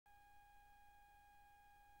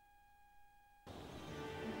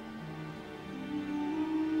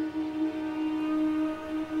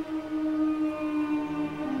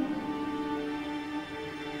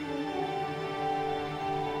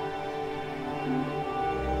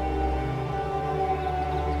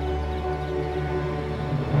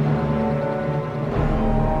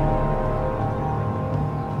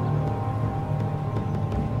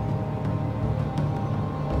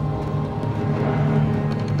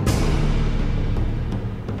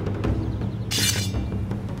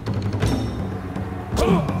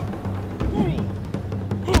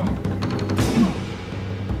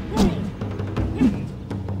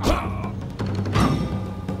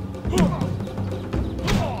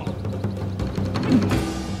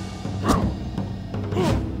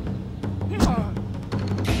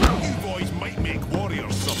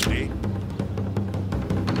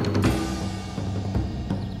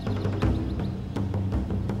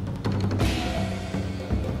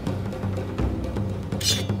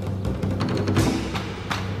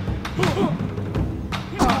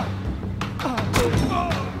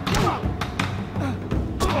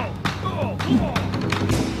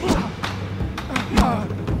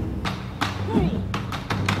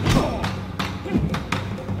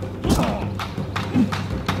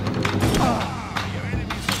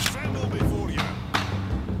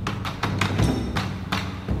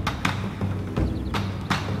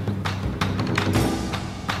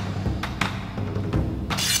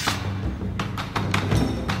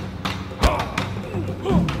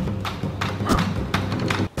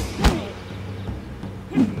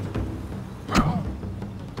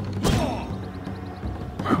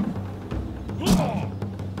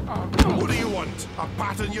What do you want? A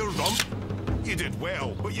pat on your rump? You did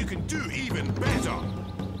well, but you can do even better.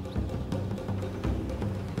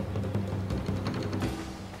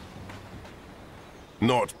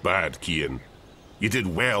 Not bad, Cian. You did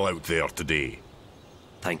well out there today.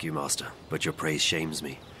 Thank you, Master, but your praise shames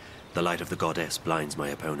me. The light of the goddess blinds my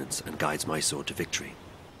opponents and guides my sword to victory.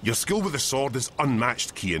 Your skill with the sword is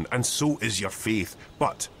unmatched, Cian, and so is your faith,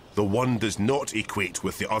 but the one does not equate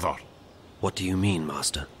with the other. What do you mean,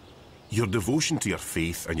 Master? Your devotion to your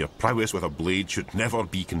faith and your prowess with a blade should never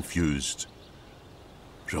be confused.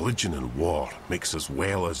 Religion and war mix as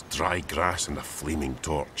well as dry grass and a flaming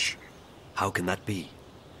torch. How can that be?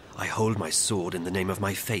 I hold my sword in the name of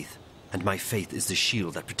my faith, and my faith is the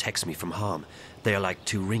shield that protects me from harm. They are like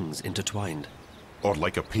two rings intertwined. Or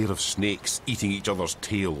like a pair of snakes eating each other's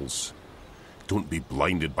tails. Don't be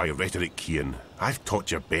blinded by rhetoric, Cian. I've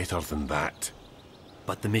taught you better than that.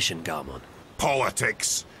 But the mission, Garmon.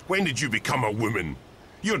 Politics! When did you become a woman?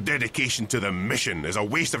 Your dedication to the mission is a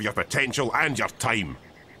waste of your potential and your time.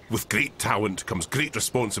 With great talent comes great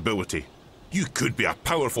responsibility. You could be a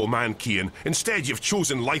powerful man, Cian. Instead, you've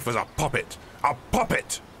chosen life as a puppet. A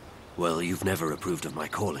puppet! Well, you've never approved of my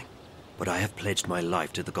calling. But I have pledged my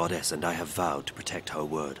life to the goddess, and I have vowed to protect her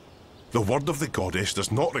word. The word of the goddess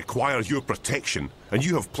does not require your protection, and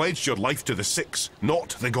you have pledged your life to the Six, not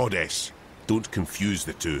the goddess. Don't confuse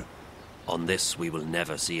the two. On this, we will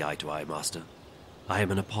never see eye to eye, Master. I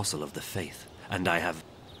am an apostle of the faith, and I have...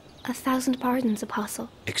 1,000 pardons, Apostle.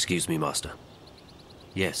 Excuse me, Master.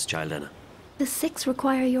 Yes, Child Enna. The Six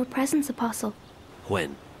require your presence, Apostle.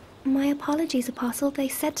 When? My apologies, Apostle. They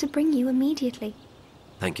said to bring you immediately.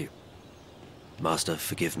 Thank you. Master,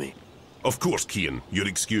 forgive me. Of course, Cian. You're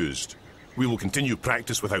excused. We will continue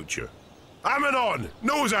practice without you. Ammonon!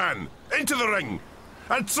 Nozan! Into the ring!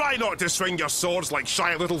 And try not to swing your swords like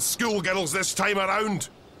shy little schoolgirls this time around!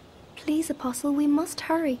 Please, Apostle, we must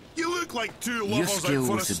hurry. You look like two Your lovers skill out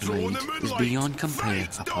for a with the stroll in the blade is moonlight. beyond compare,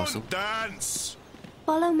 Fight, Apostle. Don't dance!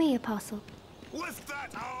 Follow me, Apostle. Lift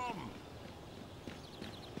that arm!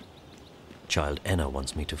 Child Enna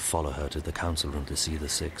wants me to follow her to the council room to see the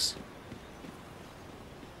Six.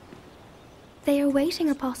 They are waiting,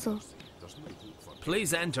 Apostle.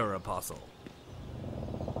 Please enter, Apostle.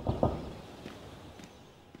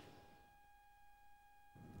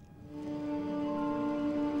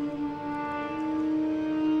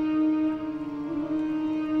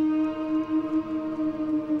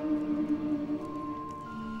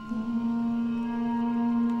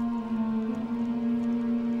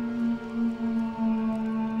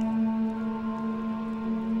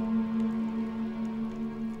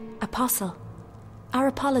 Apostle, our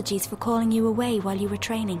apologies for calling you away while you were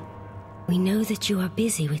training. We know that you are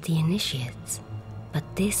busy with the initiates,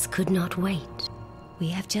 but this could not wait. We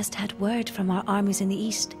have just had word from our armies in the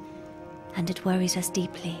east, and it worries us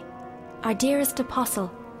deeply. Our dearest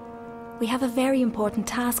Apostle, we have a very important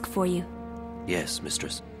task for you. Yes,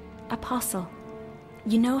 Mistress. Apostle,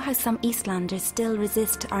 you know how some Eastlanders still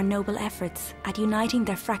resist our noble efforts at uniting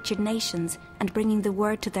their fractured nations and bringing the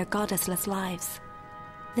word to their goddessless lives.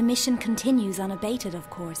 The mission continues unabated, of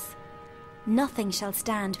course. Nothing shall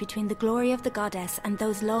stand between the glory of the goddess and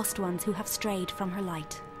those lost ones who have strayed from her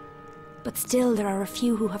light. But still there are a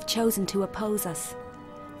few who have chosen to oppose us.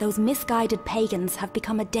 Those misguided pagans have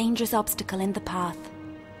become a dangerous obstacle in the path.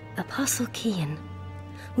 Apostle Cian,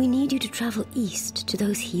 we need you to travel east to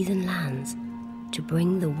those heathen lands, to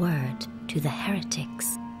bring the word to the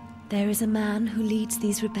heretics. There is a man who leads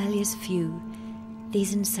these rebellious few,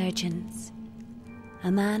 these insurgents. A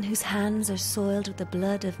man whose hands are soiled with the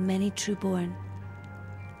blood of many trueborn.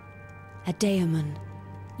 A daemon.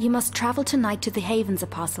 You must travel tonight to the Havens,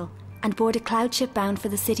 Apostle, and board a cloud ship bound for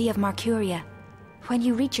the city of Marcuria. When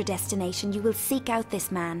you reach your destination, you will seek out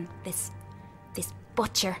this man, this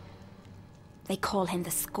butcher. They call him the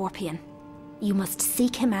Scorpion. You must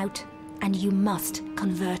seek him out, and you must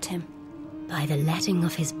convert him. By the letting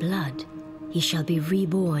of his blood, he shall be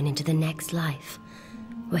reborn into the next life,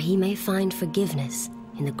 where he may find forgiveness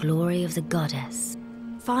in the glory of the goddess.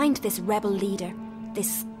 Find this rebel leader,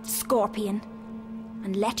 this Scorpion,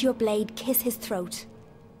 and let your blade kiss his throat.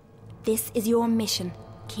 This is your mission,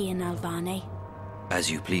 Cian Alvane. As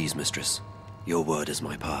you please, Mistress. Your word is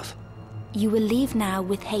my path. You will leave now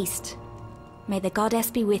with haste. May the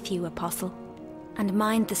goddess be with you, Apostle. And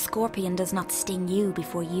mind the Scorpion does not sting you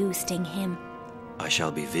before you sting him. I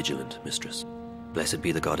shall be vigilant, Mistress. Blessed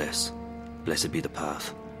be the goddess. Blessed be the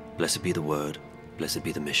path. Blessed be the word. Blessed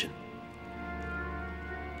be the mission.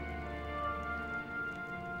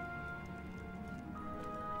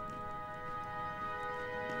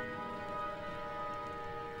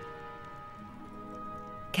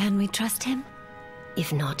 Can we trust him?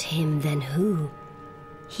 If not him, then who?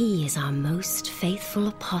 He is our most faithful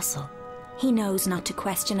apostle. He knows not to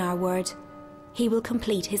question our word. He will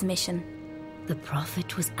complete his mission. The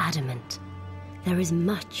prophet was adamant. There is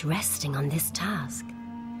much resting on this task.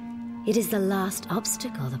 It is the last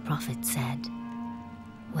obstacle, the prophet said.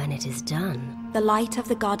 When it is done, The light of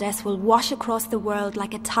the goddess will wash across the world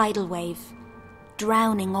like a tidal wave,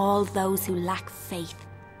 drowning all those who lack faith.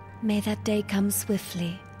 May that day come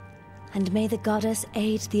swiftly, and may the goddess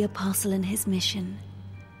aid the apostle in his mission.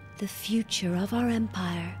 The future of our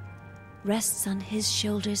empire rests on his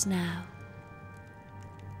shoulders now.